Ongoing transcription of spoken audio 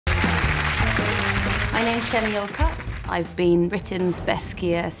My name's Chemmy. I've been Britain's best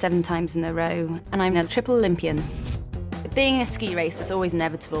skier 7 times in a row, and I'm a triple Olympian. Being a ski racer, it's always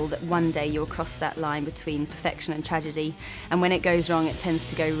inevitable that one day you'll cross that line between perfection and tragedy, and when it goes wrong, it tends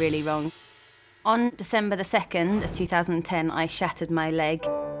to go really wrong. On December the 2nd of 2010, I shattered my leg.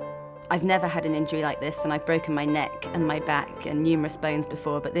 I've never had an injury like this, and I've broken my neck and my back and numerous bones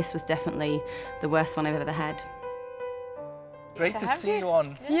before, but this was definitely the worst one I've ever had. Great to see you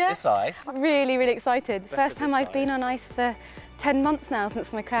on this ice. Really, really excited. First time I've been on ice for 10 months now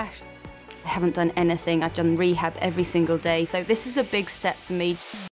since my crash. I haven't done anything. I've done rehab every single day, so this is a big step for me.